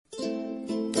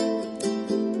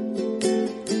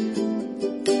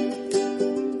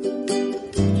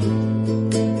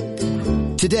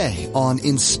today on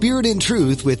In Spirit and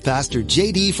Truth with Pastor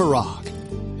J.D.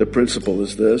 Farag. The principle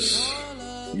is this: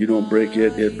 you don't break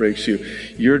it, it breaks you.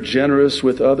 You're generous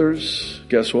with others,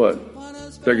 guess what?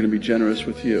 They're going to be generous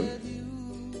with you.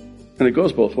 And it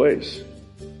goes both ways.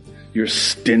 You're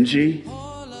stingy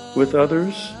with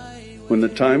others, when the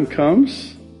time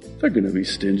comes, they're going to be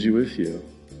stingy with you.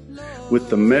 With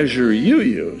the measure you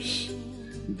use,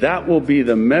 that will be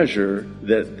the measure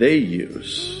that they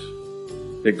use.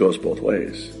 It goes both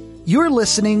ways. You're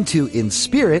listening to In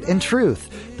Spirit and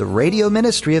Truth, the radio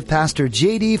ministry of Pastor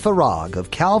J.D. Farag of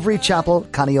Calvary Chapel,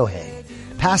 Kaneohe.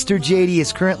 Pastor J.D.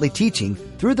 is currently teaching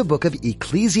through the book of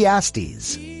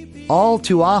Ecclesiastes. All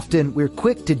too often, we're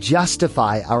quick to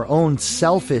justify our own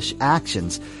selfish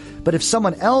actions. But if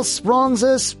someone else wrongs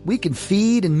us, we can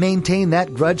feed and maintain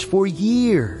that grudge for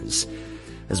years.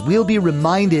 As we'll be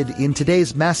reminded in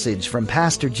today's message from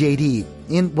Pastor J.D.,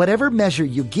 in whatever measure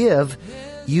you give,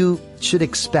 you should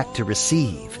expect to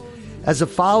receive. As a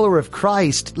follower of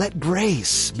Christ, let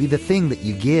grace be the thing that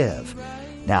you give.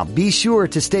 Now, be sure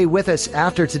to stay with us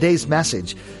after today's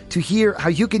message to hear how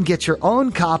you can get your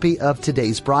own copy of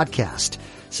today's broadcast.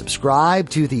 Subscribe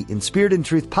to the In Spirit and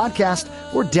Truth podcast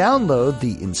or download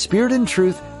the In Spirit and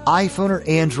Truth iPhone or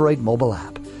Android mobile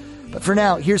app. But for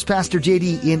now, here's Pastor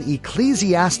J.D. in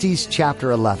Ecclesiastes chapter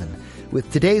 11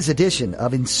 with today's edition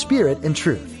of In Spirit and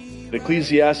Truth.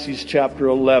 Ecclesiastes chapter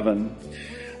 11,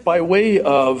 by way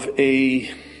of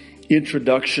a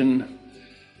introduction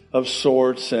of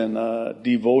sorts and a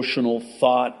devotional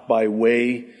thought by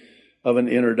way of an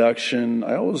introduction,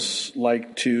 I always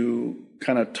like to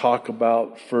kind of talk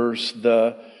about first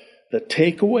the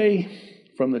takeaway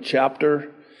from the chapter.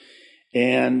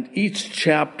 And each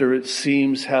chapter, it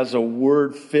seems, has a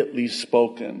word fitly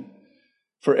spoken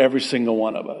for every single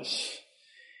one of us.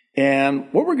 And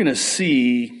what we're going to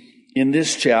see in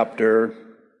this chapter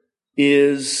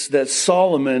is that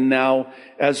Solomon, now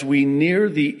as we near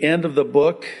the end of the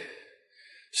book,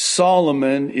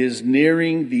 Solomon is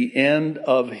nearing the end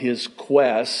of his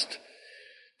quest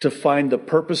to find the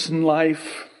purpose in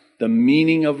life, the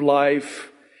meaning of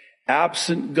life,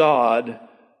 absent God,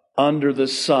 under the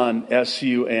sun,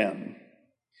 S-U-N.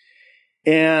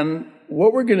 And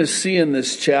what we're going to see in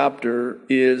this chapter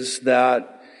is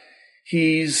that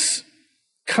he's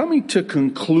coming to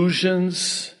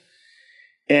conclusions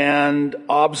and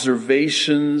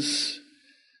observations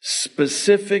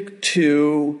specific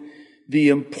to the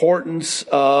importance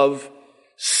of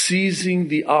seizing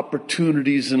the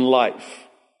opportunities in life.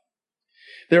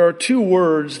 There are two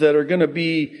words that are going to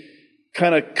be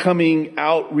kind of coming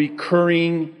out,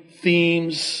 recurring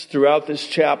themes throughout this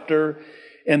chapter.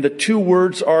 And the two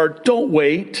words are: don't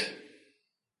wait,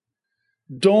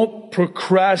 don't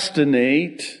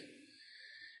procrastinate.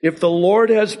 If the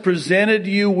Lord has presented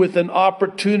you with an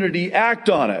opportunity, act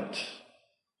on it.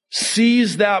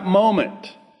 Seize that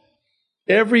moment.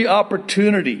 Every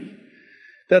opportunity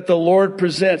that the Lord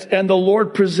presents, and the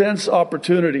Lord presents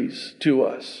opportunities to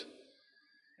us.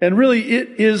 And really,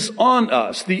 it is on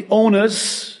us. The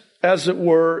onus, as it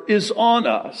were, is on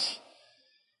us,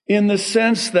 in the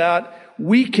sense that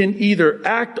we can either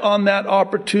act on that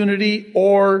opportunity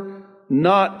or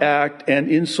not act, and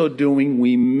in so doing,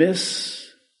 we miss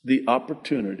the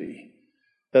opportunity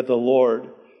that the Lord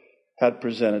had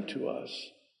presented to us.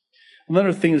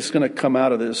 Another thing that's going to come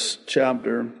out of this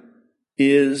chapter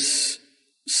is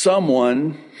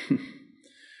someone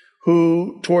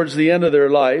who, towards the end of their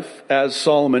life, as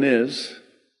Solomon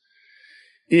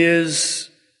is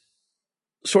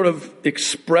sort of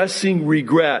expressing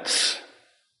regrets.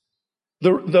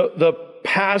 The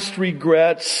past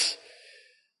regrets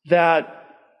that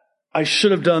I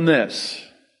should have done this,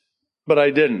 but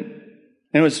I didn't.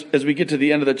 And as we get to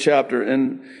the end of the chapter,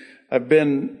 and I've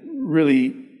been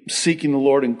really seeking the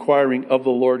Lord, inquiring of the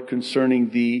Lord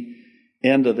concerning the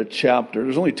end of the chapter.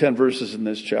 There's only 10 verses in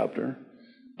this chapter.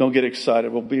 Don't get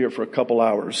excited. We'll be here for a couple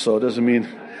hours, so it doesn't mean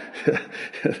that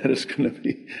it's going to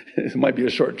be, it might be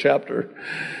a short chapter,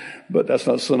 but that's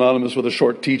not synonymous with a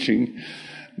short teaching.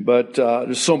 But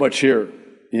there's so much here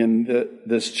in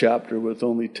this chapter with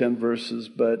only 10 verses,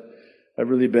 but I've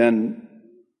really been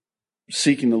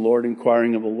seeking the Lord,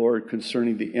 inquiring of the Lord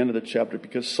concerning the end of the chapter,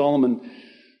 because Solomon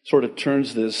sort of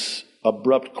turns this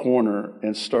abrupt corner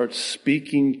and starts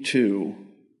speaking to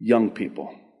young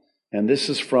people. And this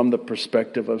is from the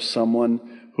perspective of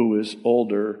someone who is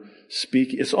older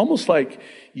speaking. It's almost like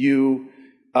you,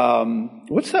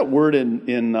 what's that word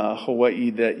in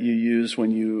Hawaii that you use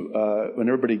when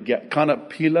everybody get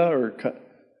kanapila, or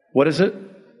what is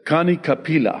it?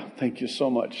 Kanikapila. Thank you so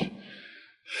much.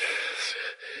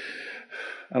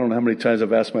 I don't know how many times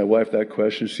I've asked my wife that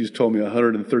question. She's told me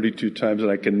 132 times, and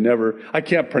I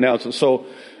can't pronounce it. So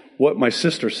what my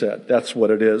sister said, that's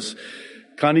what it is.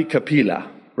 Kani kapila,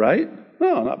 right?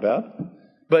 No, not bad.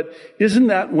 But isn't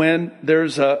that when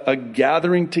there's a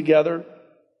gathering together?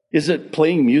 Is it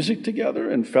playing music together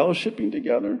and fellowshipping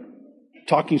together?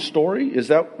 Talking story?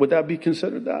 Would that be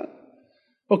considered that?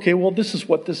 Okay, well, this is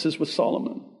what this is with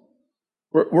Solomon.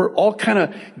 We're all kind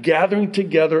of gathering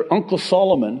together. Uncle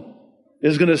Solomon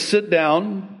is going to sit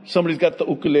down. Somebody's got the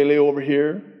ukulele over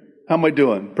here. How am I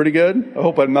doing? Pretty good? I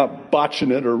hope I'm not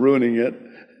botching it or ruining it.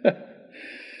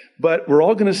 But we're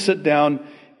all going to sit down,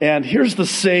 and here's the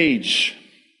sage.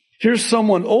 Here's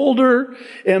someone older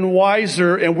and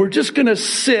wiser, and we're just going to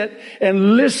sit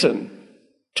and listen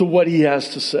to what he has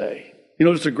to say. You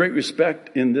know, there's a great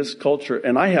respect in this culture,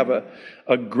 and I have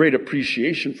a great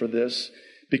appreciation for this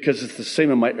because it's the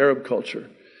same in my Arab culture.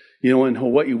 You know, in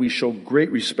Hawaii, we show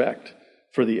great respect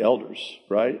for the elders,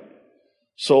 right?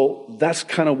 So that's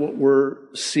kind of what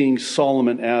we're seeing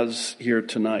Solomon as here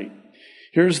tonight.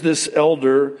 Here's this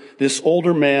elder, this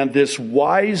older man, this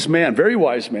wise man, very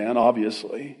wise man,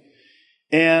 obviously.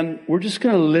 And we're just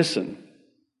going to listen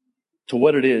to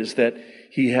what it is that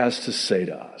he has to say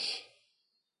to us.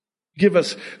 Give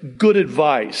us good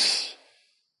advice.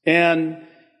 And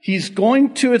it's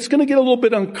going to get a little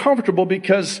bit uncomfortable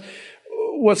because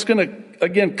what's going to,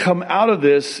 again, come out of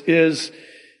this is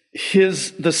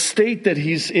the state that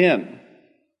he's in.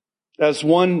 As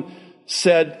one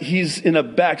said, he's in a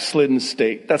backslidden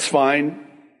state. That's fine.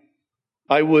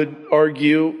 I would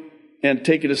argue and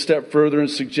take it a step further and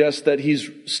suggest that he's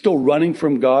still running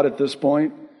from God at this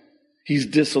point. He's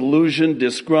disillusioned,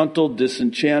 disgruntled,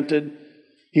 disenchanted.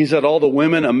 He's had all the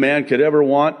women a man could ever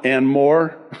want and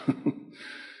more.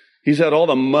 He's had all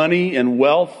the money and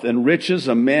wealth and riches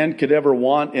a man could ever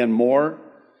want and more.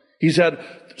 He's had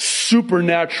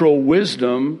supernatural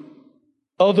wisdom,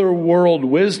 otherworld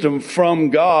wisdom from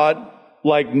God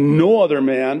like no other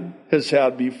man has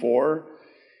had before.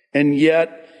 And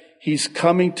yet, he's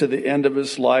coming to the end of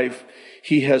his life.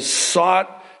 He has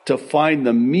sought to find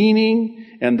the meaning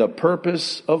and the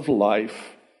purpose of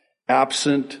life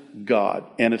absent God.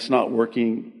 And it's not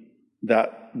working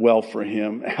that well for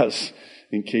him, as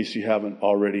in case you haven't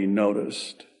already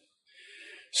noticed.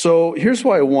 So here's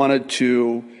why I wanted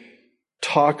to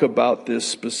talk about this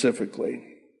specifically.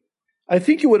 I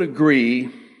think you would agree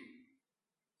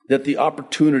that the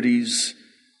opportunities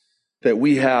that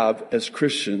we have as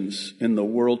Christians in the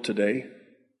world today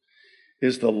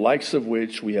is the likes of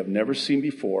which we have never seen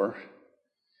before,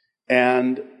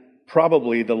 and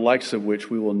probably the likes of which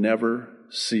we will never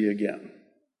see again.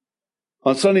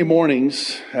 On Sunday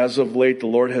mornings, as of late, the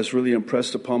Lord has really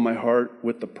impressed upon my heart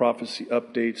with the prophecy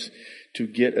updates to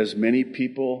get as many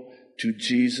people to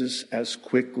Jesus as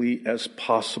quickly as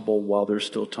possible while there's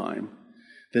still time.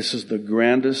 This is the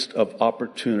grandest of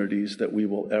opportunities that we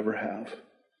will ever have.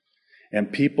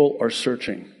 And people are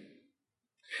searching.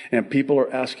 And people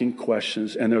are asking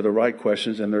questions, and they're the right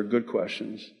questions, and they're good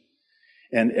questions.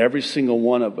 And every single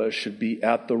one of us should be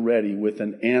at the ready with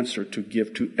an answer to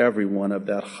give to everyone of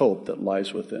that hope that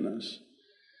lies within us.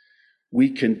 We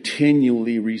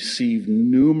continually receive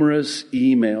numerous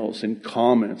emails and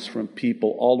comments from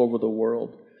people all over the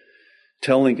world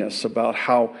telling us about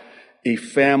how a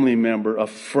family member, a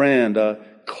friend, a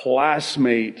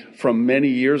classmate from many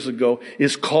years ago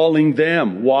is calling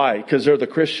them. Why? Because they're the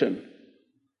Christian.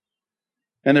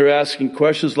 And they're asking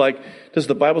questions like, does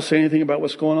the Bible say anything about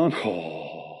what's going on?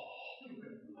 Oh,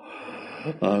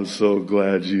 I'm so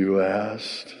glad you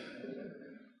asked.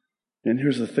 And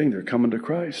here's the thing, they're coming to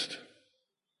Christ.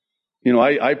 You know,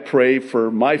 I pray for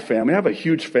my family. I have a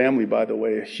huge family, by the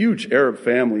way, a huge Arab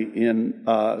family in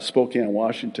Spokane,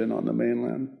 Washington on the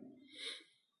mainland.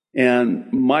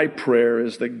 And my prayer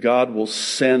is that God will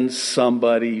send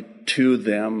somebody to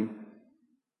them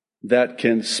that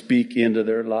can speak into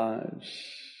their lives,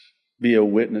 be a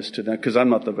witness to them, because I'm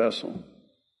not the vessel.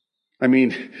 I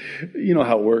mean, you know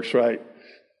how it works, right?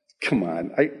 Come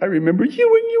on, I remember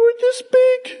you when you were this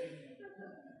big.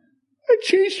 I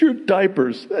changed your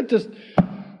diapers.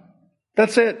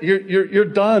 That's it. You're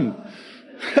done.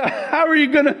 How are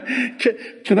you gonna?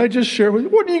 Can I just share with you?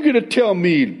 What are you gonna tell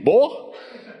me, boy?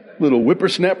 Little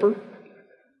whippersnapper.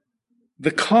 The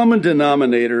common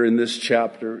denominator in this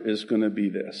chapter is going to be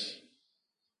this.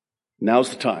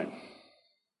 Now's the time.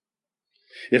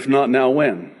 If not now,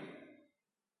 when?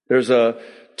 There's a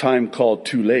time called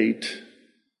too late,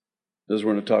 as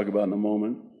we're going to talk about in a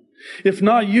moment. If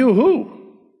not you,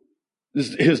 who?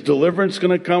 Is his deliverance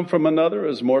going to come from another,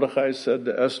 as Mordecai said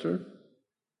to Esther?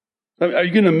 Are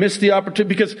you going to miss the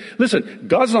opportunity? Because, listen,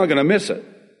 God's not going to miss it.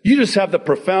 You just have the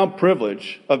profound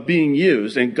privilege of being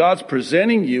used, and God's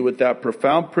presenting you with that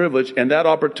profound privilege and that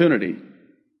opportunity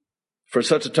for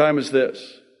such a time as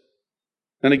this.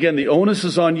 And again, the onus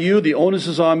is on you, the onus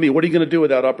is on me. What are you going to do with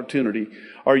that opportunity?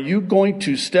 Are you going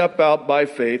to step out by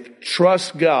faith,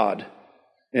 trust God,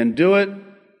 and do it?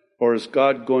 Or is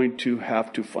God going to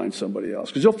have to find somebody else?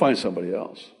 Because you'll find somebody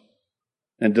else.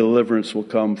 And deliverance will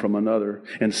come from another.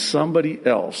 And somebody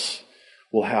else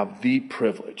will have the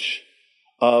privilege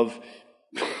of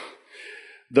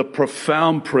the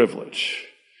profound privilege,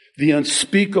 the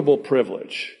unspeakable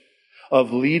privilege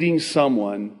of leading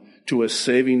someone to a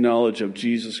saving knowledge of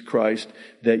Jesus Christ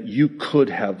that you could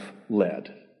have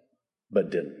led,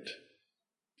 but didn't.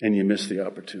 And you missed the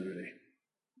opportunity.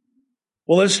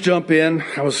 Well, let's jump in.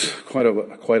 That was quite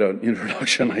an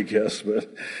introduction, I guess,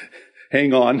 but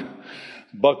hang on.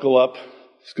 Buckle up.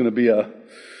 It's going to be a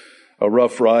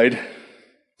rough ride.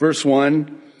 Verse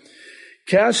 1,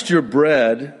 cast your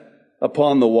bread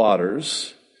upon the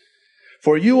waters,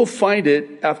 for you will find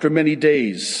it after many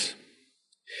days.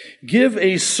 Give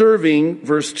a serving,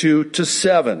 verse 2, to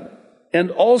 7,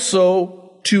 and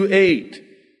also to 8,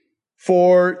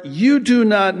 for you do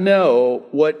not know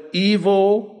what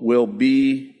evil will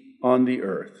be on the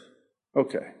earth.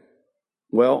 Okay.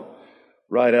 Well,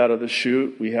 right out of the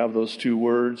chute, we have those two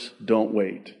words, don't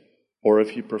wait. Or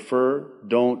if you prefer,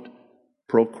 don't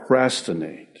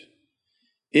procrastinate.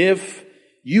 If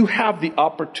you have the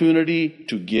opportunity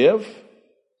to give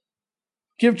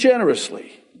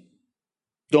generously.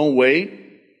 Don't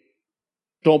wait.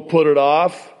 Don't put it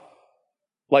off.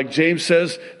 Like James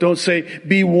says, don't say,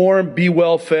 be warm, be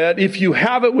well fed. If you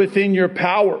have it within your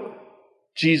power,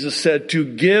 Jesus said, to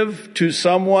give to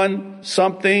someone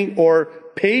something or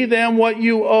pay them what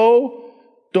you owe,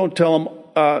 don't tell them,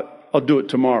 I'll do it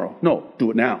tomorrow. No,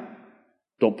 do it now.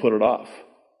 Don't put it off.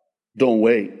 Don't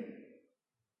wait.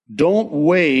 Don't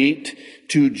wait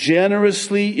to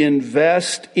generously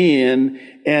invest in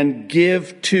and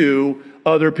give to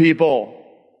other people.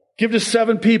 Give to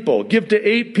 7 people. Give to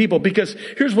 8 people. Because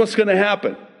here's what's going to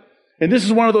happen. And this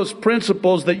is one of those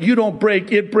principles that you don't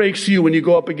break. It breaks you when you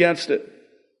go up against it.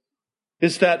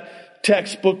 It's that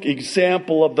textbook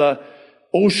example of the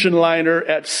ocean liner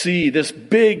at sea. This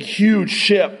big, huge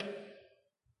ship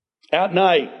at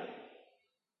night.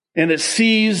 And it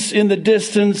sees in the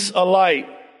distance a light.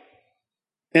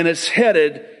 And it's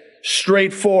headed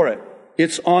straight for it.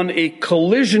 It's on a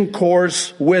collision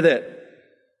course with it.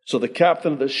 So the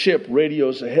captain of the ship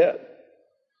radios ahead.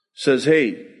 Says,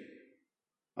 hey,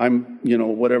 I'm,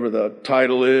 whatever the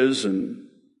title is, and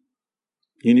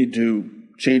you need to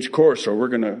change course or we're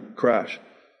going to crash.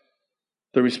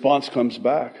 The response comes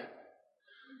back.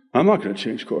 I'm not going to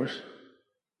change course.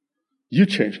 You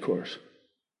change course.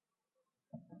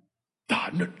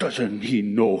 Doesn't he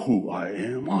know who I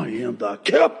am? I am the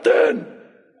captain.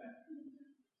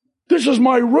 This is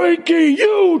my ranking.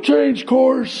 You change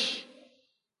course.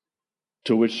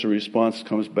 To which the response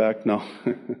comes back, no.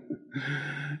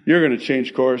 You're going to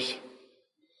change course.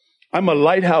 I'm a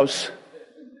lighthouse.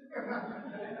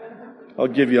 I'll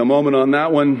give you a moment on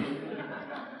that one.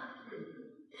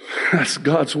 That's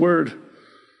God's word.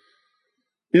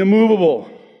 Immovable.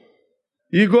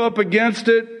 You go up against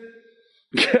it,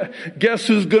 guess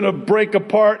who's going to break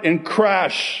apart and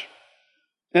crash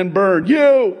and burn?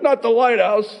 You, not the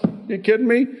lighthouse. You kidding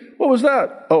me? What was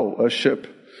that? Oh, a ship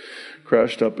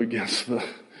crashed up against the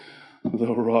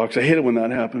rocks. I hate it when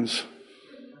that happens.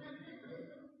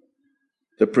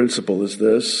 The principle is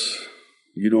this.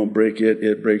 You don't break it,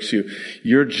 it breaks you.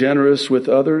 You're generous with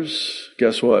others.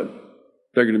 Guess what?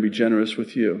 They're going to be generous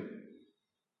with you.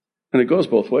 And it goes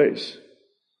both ways.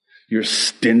 You're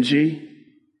stingy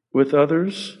with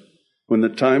others. When the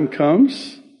time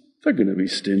comes, they're going to be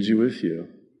stingy with you.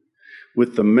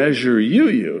 With the measure you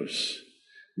use,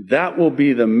 that will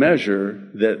be the measure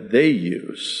that they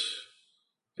use.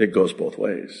 It goes both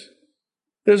ways.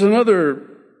 There's another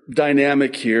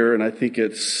dynamic here, and I think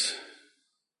it's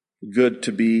good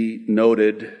to be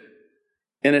noted.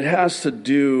 And it has to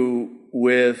do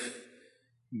with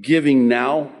giving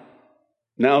now.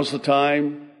 Now's the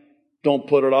time. Don't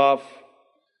put it off.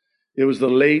 It was the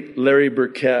late Larry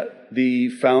Burkett, the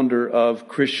founder of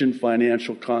Christian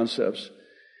Financial Concepts.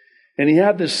 And he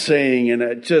had this saying, and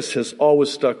it just has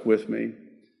always stuck with me.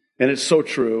 And it's so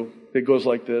true. It goes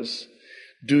like this.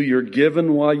 Do your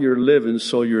giving while you're living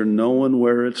so you're knowing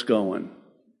where it's going.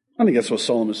 I think that's what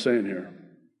Solomon's saying here.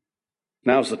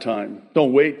 Now's the time.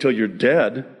 Don't wait till you're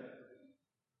dead.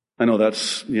 I know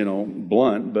that's,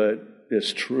 blunt, but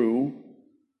it's true.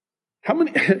 How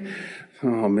many,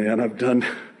 oh man, I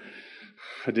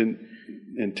didn't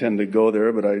intend to go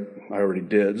there, but I already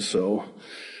did. So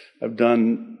I've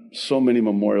done so many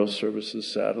memorial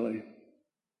services, sadly,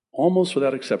 almost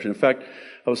without exception. In fact,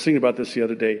 I was thinking about this the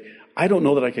other day. I don't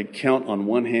know that I could count on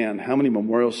one hand how many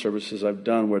memorial services I've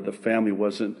done where the family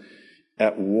wasn't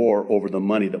at war over the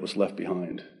money that was left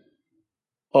behind.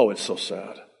 Oh, it's so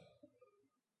sad.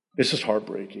 It's just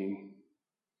heartbreaking.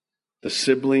 The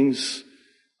siblings,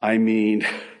 I mean,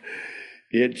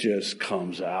 it just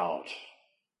comes out.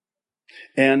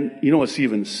 And you know what's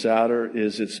even sadder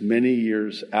is it's many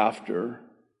years after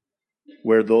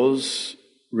where those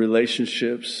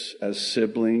relationships as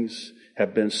siblings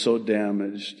have been so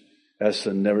damaged as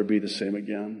to never be the same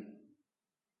again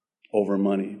over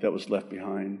money that was left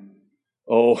behind.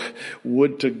 Oh,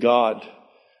 would to God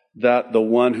that the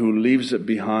one who leaves it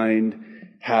behind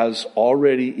has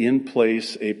already in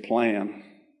place a plan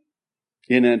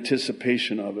in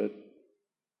anticipation of it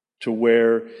to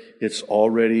where it's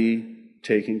already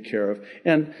taken care of.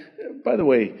 And by the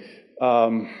way,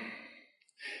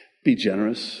 be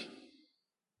generous.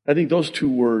 I think those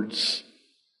two words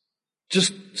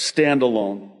just stand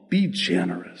alone. Be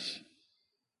generous.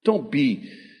 Don't be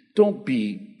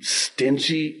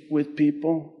stingy with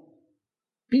people.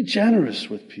 Be generous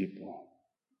with people.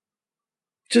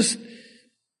 Just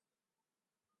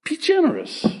be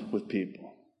generous with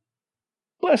people.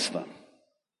 Bless them.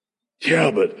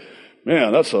 Yeah, but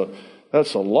man, that's a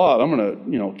lot. I'm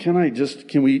gonna,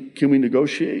 can we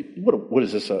negotiate? What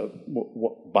is this?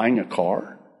 Buying a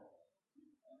car?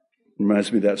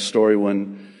 Reminds me of that story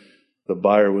when the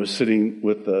buyer was sitting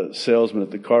with the salesman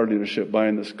at the car dealership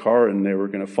buying this car, and they were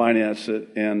going to finance it.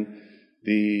 And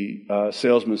the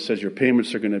salesman says, "Your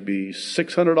payments are going to be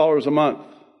 $600 a month."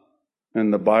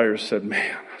 And the buyer said,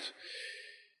 "Man,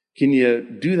 can you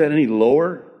do that any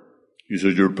lower?" He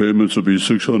said, "Your payments will be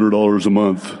 $600 a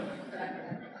month."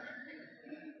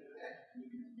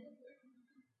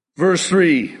 Verse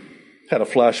 3, had a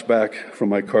flashback from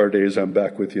my car days. I'm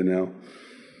back with you now.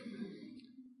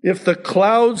 If the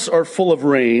clouds are full of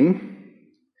rain,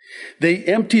 they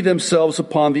empty themselves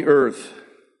upon the earth.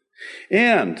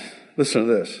 And, listen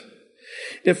to this,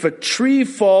 if a tree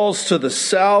falls to the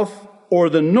south or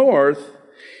the north,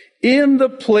 in the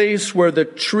place where the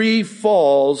tree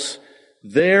falls,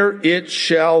 there it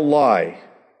shall lie.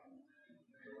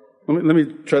 Let me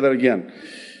try that again.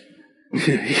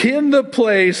 In the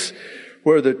place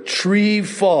where the tree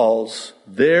falls,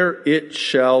 there it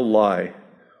shall lie.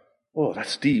 Oh,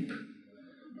 that's deep.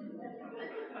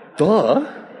 Duh.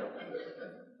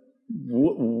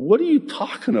 What are you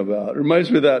talking about? It reminds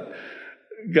me of that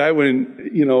guy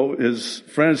when, his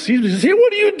friend sees him, he says, "Hey,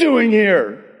 what are you doing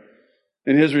here?"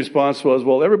 And his response was,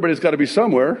 "Well, everybody's got to be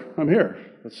somewhere. I'm here.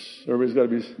 Everybody's got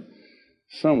to be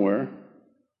somewhere."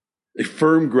 A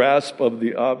firm grasp of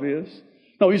the obvious.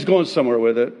 No, he's going somewhere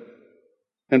with it.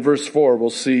 And verse 4, we'll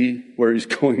see where he's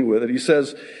going with it. He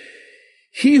says,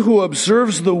 "He who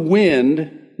observes the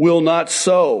wind will not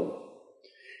sow,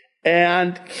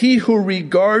 and he who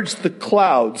regards the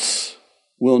clouds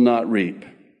will not reap."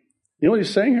 You know what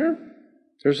he's saying here?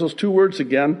 There's those two words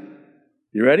again.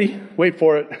 You ready? Wait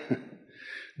for it.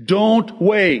 Don't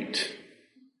wait.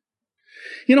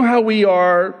 You know how we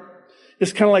are?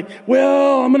 It's kind of like,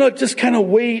 well, I'm going to just kind of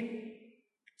wait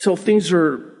till things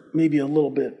are maybe a little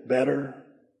bit better.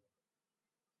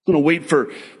 I'm going to wait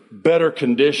for better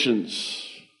conditions.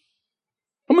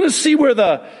 I'm going to see where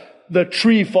the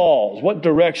tree falls, what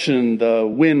direction the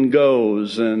wind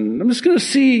goes, and I'm just going to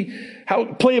see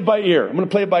play it by ear. I'm going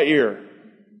to play it by ear.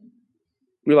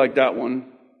 We like that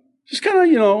one. Just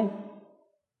kind of,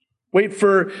 wait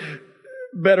for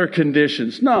better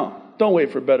conditions. No, don't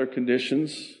wait for better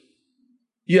conditions.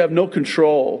 You have no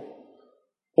control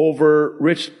over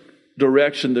which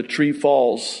direction the tree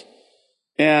falls,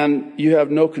 and you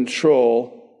have no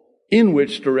control in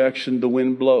which direction the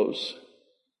wind blows.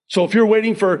 So if you're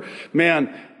waiting for,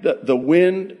 the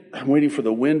wind, I'm waiting for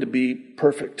the wind to be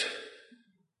perfect.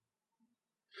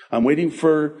 I'm waiting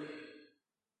for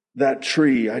that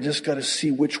tree. I just got to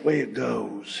see which way it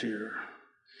goes here.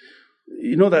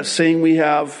 You know that saying we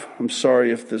have? I'm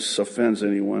sorry if this offends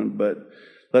anyone, but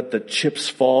let the chips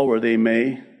fall where they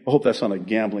may. I hope that's not a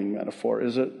gambling metaphor,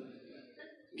 is it?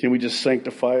 Can we just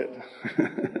sanctify it?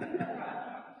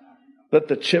 Let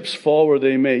the chips fall where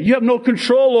they may. You have no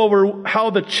control over how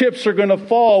the chips are going to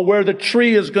fall, where the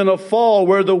tree is going to fall,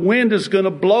 where the wind is going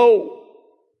to blow.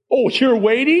 Oh, you're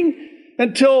waiting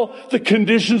until the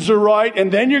conditions are right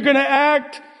and then you're going to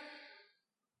act?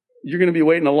 You're going to be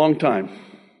waiting a long time.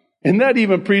 And that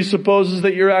even presupposes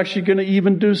that you're actually going to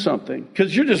even do something,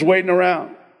 because you're just waiting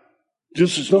around.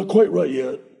 It's not quite right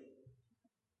yet.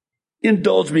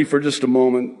 indulge me for just a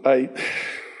moment. I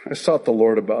sought the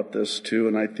Lord about this too,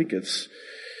 and I think it's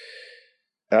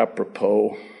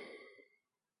apropos.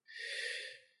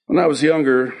 When I was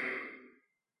younger,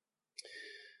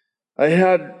 I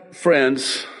had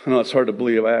friends. I know it's hard to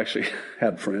believe I actually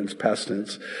had friends, past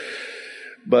tense.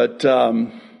 But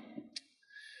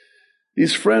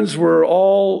these friends were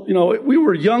all, we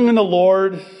were young in the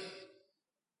Lord.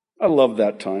 I love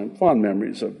that time. Fond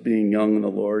memories of being young in the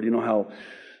Lord. You know how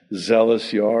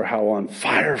zealous you are, how on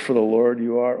fire for the Lord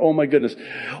you are. Oh my goodness.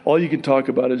 All you can talk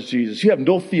about is Jesus. You have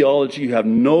no theology. You have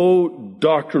no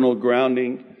doctrinal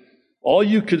grounding. All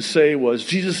you could say was,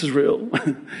 Jesus is real.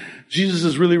 Jesus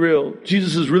is really real.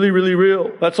 Jesus is really, really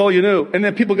real. That's all you knew. And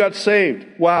then people got saved.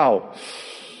 Wow.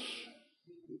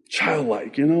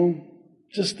 Childlike,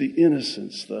 just the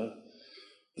innocence, the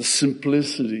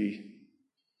simplicity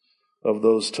of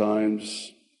those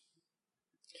times.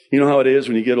 You know how it is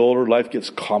when you get older, life gets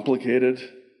complicated.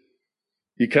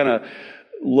 You kind of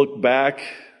look back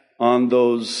on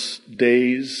those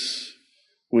days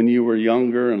when you were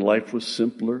younger and life was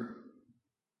simpler.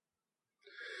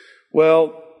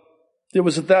 Well, it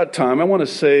was at that time, I want to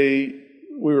say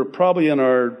we were probably in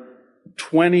our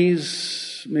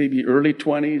 20s, maybe early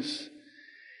 20s.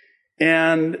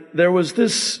 And there was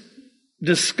this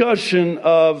discussion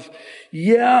of,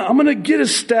 I'm going to get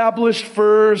established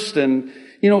first and,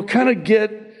 kind of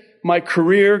get my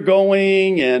career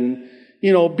going and,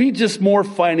 be just more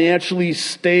financially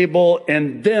stable,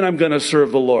 and then I'm going to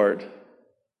serve the Lord.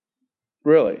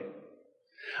 Really?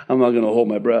 I'm not going to hold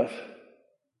my breath.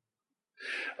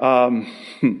 No,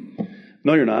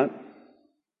 you're not.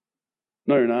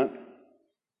 No, you're not.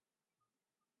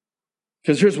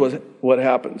 Because here's what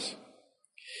happens.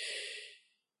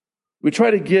 We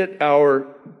try to get our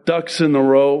ducks in the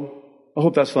row. I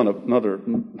hope that's not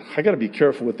I got to be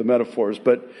careful with the metaphors,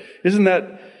 but isn't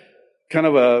that kind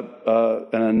of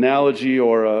an analogy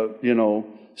or a,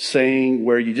 saying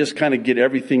where you just kind of get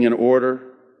everything in order?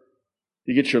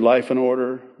 You get your life in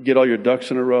order, you get all your ducks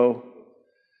in a row.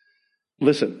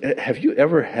 Listen, have you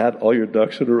ever had all your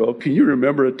ducks in a row? Can you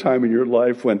remember a time in your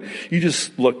life when you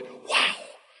just looked, wow,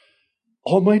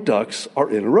 all my ducks are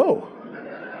in a row?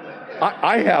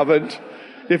 I haven't.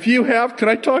 If you have, can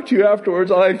I talk to you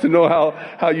afterwards? I'd like to know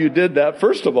how you did that,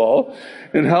 first of all,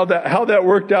 and how that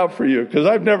worked out for you, because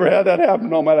I've never had that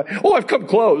happen all my life. Oh, I've come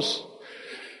close.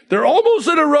 They're almost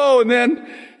in a row, and then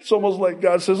it's almost like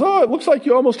God says, it looks like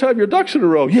you almost have your ducks in a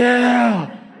row.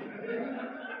 Yeah.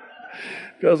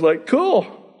 God's like, cool.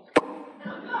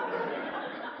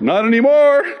 Not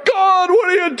anymore. God, what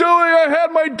are you doing? I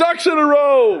had my ducks in a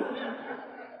row.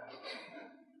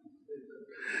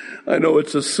 I know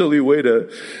it's a silly way to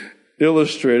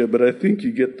illustrate it, but I think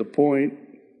you get the point.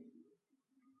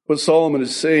 What Solomon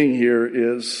is saying here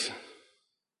is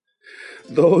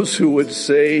those who would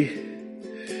say,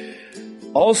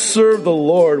 I'll serve the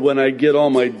Lord when I get all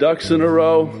my ducks in a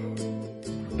row,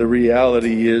 the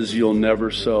reality is you'll never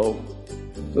sow.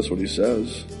 That's what he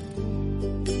says.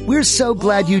 We're so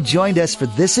glad you joined us for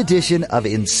this edition of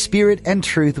In Spirit and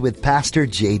Truth with Pastor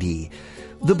JD.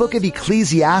 The book of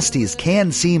Ecclesiastes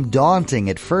can seem daunting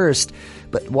at first,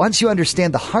 but once you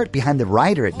understand the heart behind the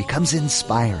writer, it becomes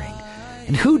inspiring.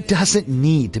 And who doesn't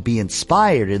need to be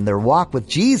inspired in their walk with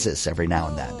Jesus every now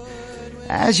and then?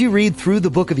 As you read through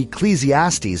the book of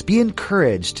Ecclesiastes, be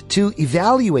encouraged to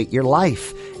evaluate your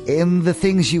life and the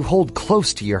things you hold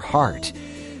close to your heart.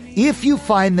 If you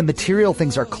find the material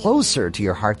things are closer to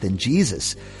your heart than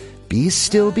Jesus, be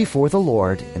still before the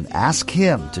Lord and ask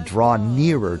Him to draw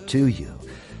nearer to you.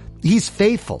 He's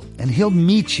faithful, and He'll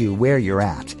meet you where you're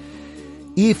at.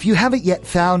 If you haven't yet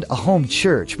found a home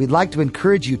church, we'd like to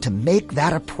encourage you to make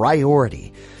that a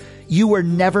priority. You were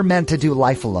never meant to do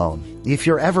life alone. If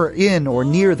you're ever in or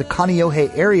near the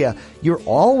Kaneohe area, you're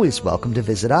always welcome to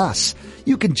visit us.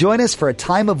 You can join us for a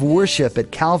time of worship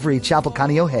at Calvary Chapel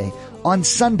Kaneohe on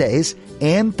Sundays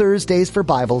and Thursdays for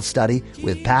Bible study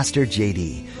with Pastor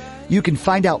JD. You can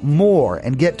find out more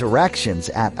and get directions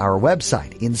at our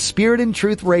website,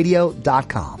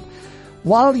 inspiritandtruthradio.com.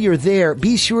 While you're there,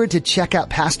 be sure to check out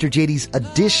Pastor JD's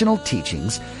additional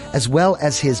teachings, as well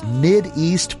as his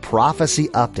Mid-East prophecy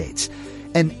updates,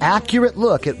 an accurate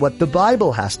look at what the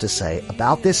Bible has to say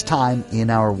about this time in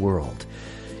our world.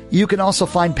 You can also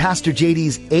find Pastor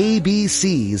JD's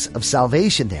ABCs of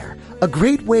Salvation there, a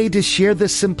great way to share the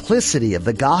simplicity of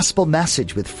the gospel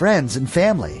message with friends and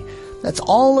family. That's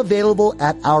all available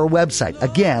at our website.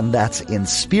 Again, that's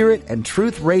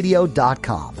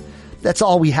inspiritandtruthradio.com. That's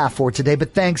all we have for today,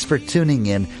 but thanks for tuning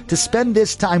in to spend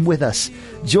this time with us.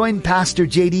 Join Pastor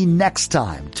JD next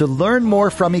time to learn more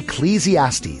from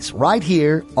Ecclesiastes right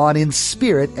here on In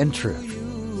Spirit and Truth.